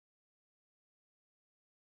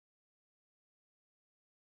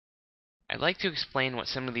I'd like to explain what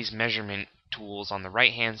some of these measurement tools on the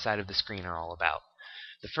right-hand side of the screen are all about.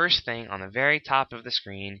 The first thing, on the very top of the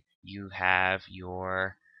screen, you have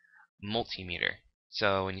your multimeter.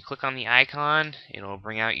 So when you click on the icon, it'll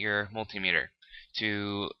bring out your multimeter.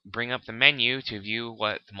 To bring up the menu to view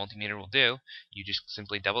what the multimeter will do, you just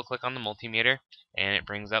simply double-click on the multimeter, and it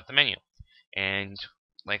brings up the menu. And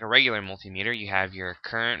like a regular multimeter, you have your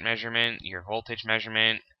current measurement, your voltage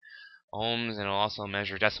measurement, ohms, and it'll also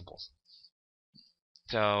measure decibels.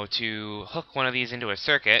 So to hook one of these into a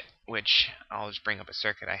circuit, which I'll just bring up a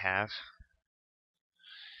circuit I have,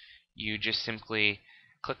 you just simply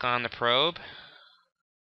click on the probe.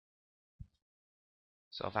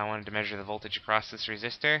 So if I wanted to measure the voltage across this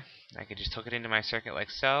resistor, I could just hook it into my circuit like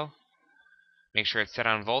so. Make sure it's set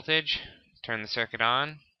on voltage, turn the circuit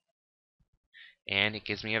on, and it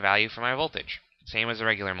gives me a value for my voltage, same as a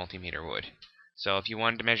regular multimeter would. So if you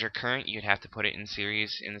wanted to measure current, you'd have to put it in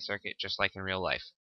series in the circuit just like in real life.